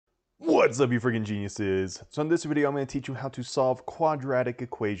What's up, you freaking geniuses? So in this video, I'm going to teach you how to solve quadratic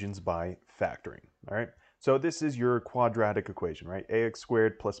equations by factoring. All right. So this is your quadratic equation, right? Ax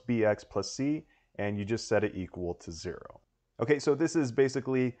squared plus bx plus c, and you just set it equal to 0. Okay, so this is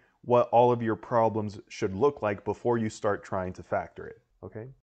basically what all of your problems should look like before you start trying to factor it. Okay.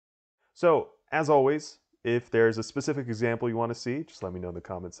 So as always, if there's a specific example you want to see, just let me know in the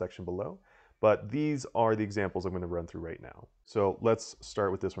comment section below. But these are the examples I'm going to run through right now. So let's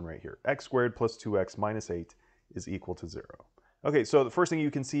start with this one right here. X squared plus 2x minus 8 is equal to 0. Okay, so the first thing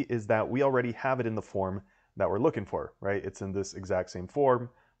you can see is that we already have it in the form that we're looking for, right? It's in this exact same form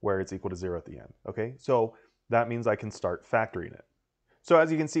where it's equal to 0 at the end. Okay, so that means I can start factoring it. So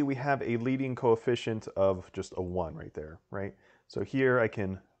as you can see, we have a leading coefficient of just a 1 right there, right? So here I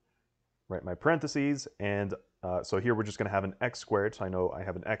can write my parentheses, and so here we're just going to have an x squared, so I know I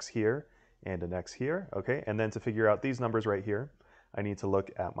have an x here and an x here, okay? And then to figure out these numbers right here, I need to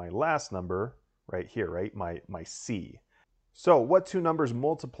look at my last number right here, right? My c. So what two numbers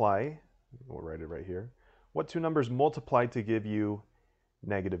multiply, we'll write it right here, what two numbers multiply to give you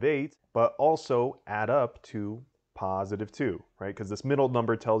 -8, but also add up to +2, right? Because this middle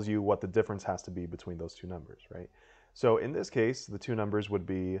number tells you what the difference has to be between those two numbers, right? So in this case, the two numbers would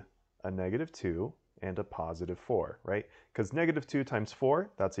be a -2 and a +4, right? Because -2 times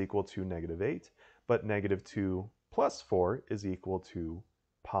 4, that's equal to -8, but -2 plus 4 is equal to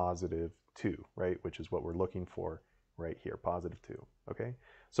 +2, right? Which is what we're looking for right here, +2, okay?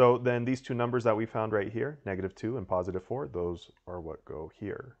 So then these two numbers that we found right here, -2 and +4, those are what go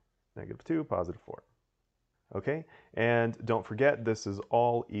here, -2, +4, okay? And don't forget, this is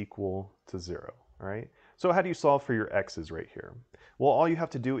all equal to 0, all right? So how do you solve for your x's right here? Well, all you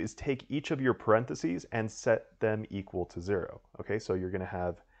have to do is take each of your parentheses and set them equal to 0. Okay, so you're going to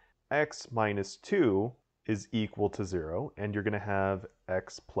have x minus 2 is equal to 0, and you're going to have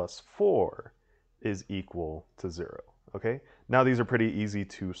x plus 4 is equal to 0. Okay, now these are pretty easy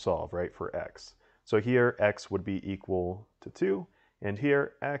to solve, right, for x. So here x would be equal to 2, and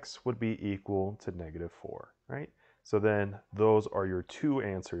here x would be equal to -4, right? So then those are your two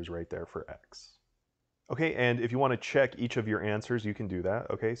answers right there for x. Okay, and if you want to check each of your answers, you can do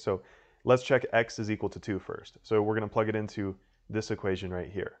that. Okay, so let's check x is equal to 2 first. So we're going to plug it into this equation right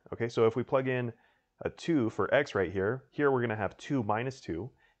here. Okay, so if we plug in a 2 for x right here, here we're going to have 2 minus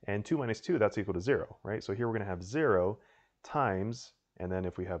 2, and 2 minus 2, that's equal to 0, right? So here we're going to have 0 times, and then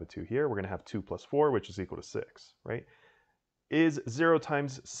if we have a 2 here, we're going to have 2 plus 4, which is equal to 6, right? Is 0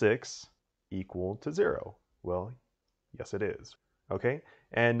 times 6 equal to 0? Well, yes it is. Okay,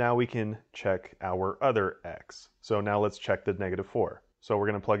 and now we can check our other x. So now let's check the -4. So we're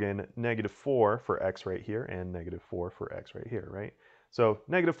going to plug in -4 for x right here and -4 for x right here, right? So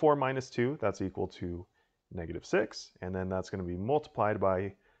 -4 minus 2, that's equal to -6, and then that's going to be multiplied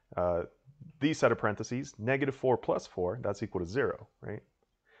by these set of parentheses, -4 plus 4, that's equal to 0, right?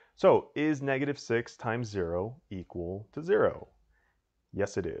 So is -6 times 0 equal to 0?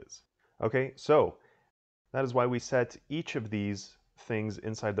 Yes, it is. Okay, so that is why we set each of these things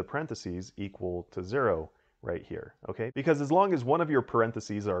inside the parentheses equal to 0 right here, okay? Because as long as one of your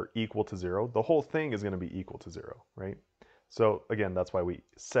parentheses are equal to 0, the whole thing is going to be equal to 0, right? So again, that's why we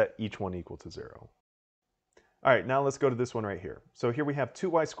set each one equal to 0. All right, now let's go to this one right here. So here we have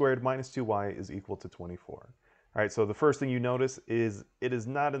 2y squared minus 2y is equal to 24. All right, so the first thing you notice is it is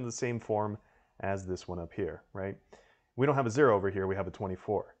not in the same form as this one up here, right? We don't have a 0 over here, we have a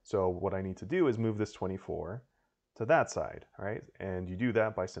 24. So what I need to do is move this 24 to that side, all right? And you do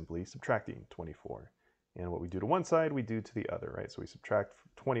that by simply subtracting 24. And what we do to one side, we do to the other, right? So we subtract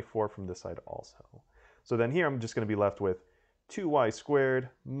 24 from this side also. So then here I'm just going to be left with 2y squared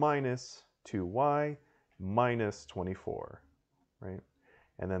minus 2y minus 24, right?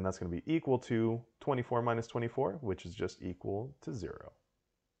 And then that's going to be equal to 24 minus 24, which is just equal to 0.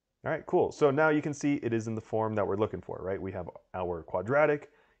 All right, cool. So now you can see it is in the form that we're looking for, right? We have our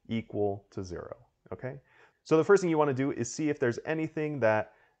quadratic equal to 0, okay? So the first thing you want to do is see if there's anything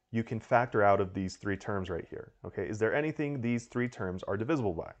that you can factor out of these three terms right here, okay? Is there anything these three terms are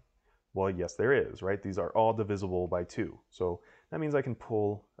divisible by? Well, yes, there is, right? These are all divisible by 2. So that means I can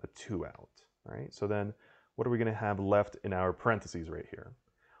pull a 2 out, all right? So then what are we going to have left in our parentheses right here?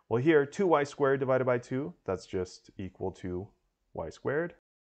 Well, here, 2y squared divided by 2, that's just equal to y squared.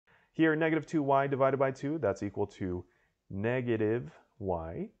 Here, -2y divided by 2, that's equal to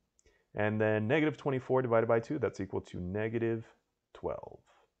 -y. And then -24 divided by 2, that's equal to -12.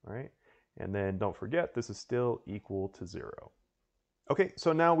 All right? And then don't forget, this is still equal to 0. Okay,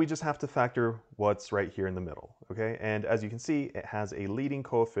 so now we just have to factor what's right here in the middle. Okay, and as you can see, it has a leading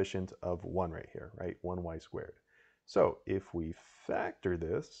coefficient of 1 right here, right? 1y squared. So if we factor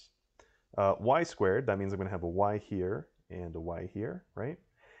this, y squared, that means I'm going to have a y here and a y here, right?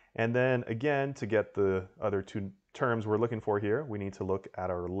 And then again, to get the other two terms we're looking for here, we need to look at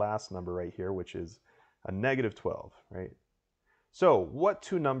our last number right here, which is a negative 12, right? So what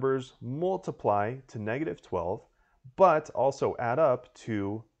two numbers multiply to negative 12, but also add up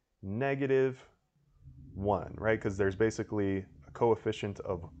to negative 1, right? Because there's basically a coefficient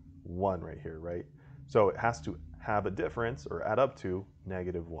of 1 right here, right? So it has to have a difference or add up to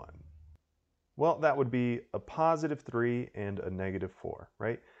negative 1. Well, that would be a positive 3 and a negative 4,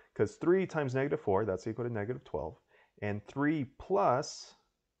 right? Because 3 times negative 4, that's equal to negative 12. And 3 plus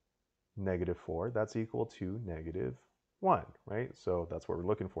negative 4, that's equal to negative 1, right? So that's what we're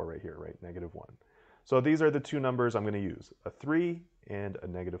looking for right here, right? Negative 1. So these are the two numbers I'm going to use, a 3 and a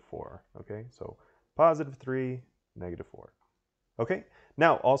negative 4, okay? So positive 3, negative 4. Okay,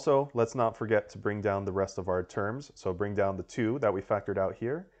 now also let's not forget to bring down the rest of our terms. So bring down the 2 that we factored out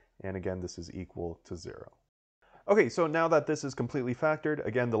here, and again this is equal to 0. Okay, so now that this is completely factored,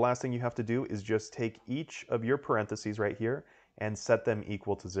 again the last thing you have to do is just take each of your parentheses right here and set them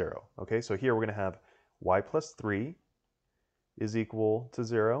equal to 0. Okay, so here we're going to have y plus 3 is equal to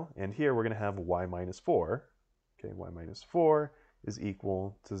 0, and here we're going to have y minus 4. Okay, y minus 4 is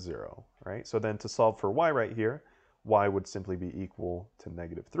equal to 0, right? So then to solve for y right here, y would simply be equal to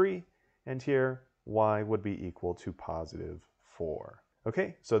negative 3, and here y would be equal to positive 4.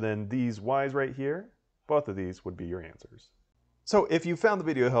 Okay, so then these y's right here, both of these would be your answers. So if you found the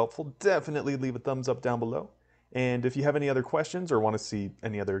video helpful, definitely leave a thumbs up down below. And if you have any other questions or want to see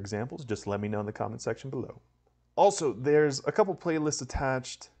any other examples, just let me know in the comment section below. Also, there's a couple playlists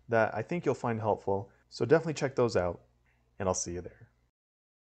attached that I think you'll find helpful, so definitely check those out, and I'll see you there.